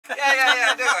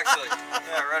Yeah, I do actually.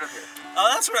 Yeah, right up here. Oh,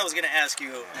 that's what I was gonna ask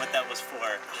you what that was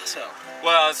for. So.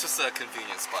 Well, it's just a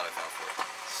convenient spot I found for it.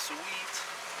 Sweet.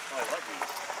 Oh, I love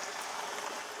these.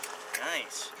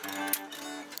 Nice.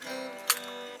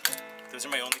 Those are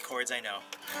my only chords I know.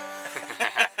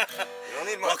 You don't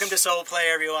need much. Welcome to Soul Play,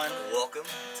 everyone. Welcome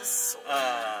to Soul.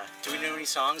 Do we know any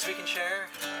songs we can share?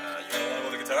 You're the one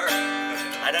with the guitar.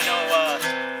 I don't know.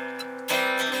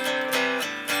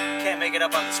 Can't make it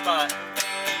up on the spot.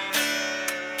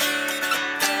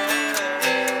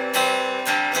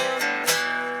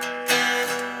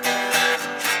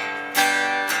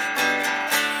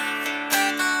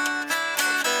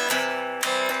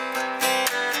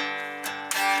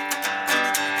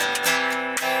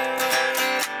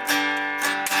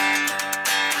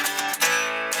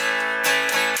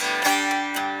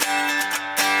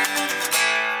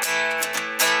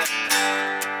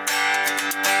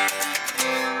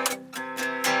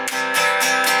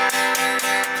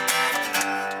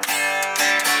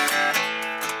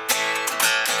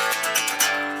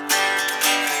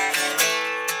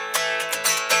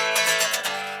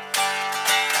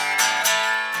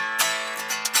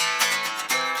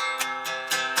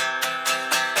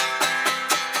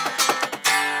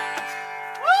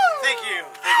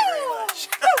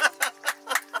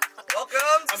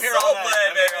 Welcome to I'm here Soul all night. Play,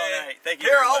 I'm here all baby. night. Thank you.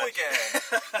 Here very all much. weekend.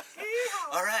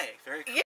 All right. Very cool.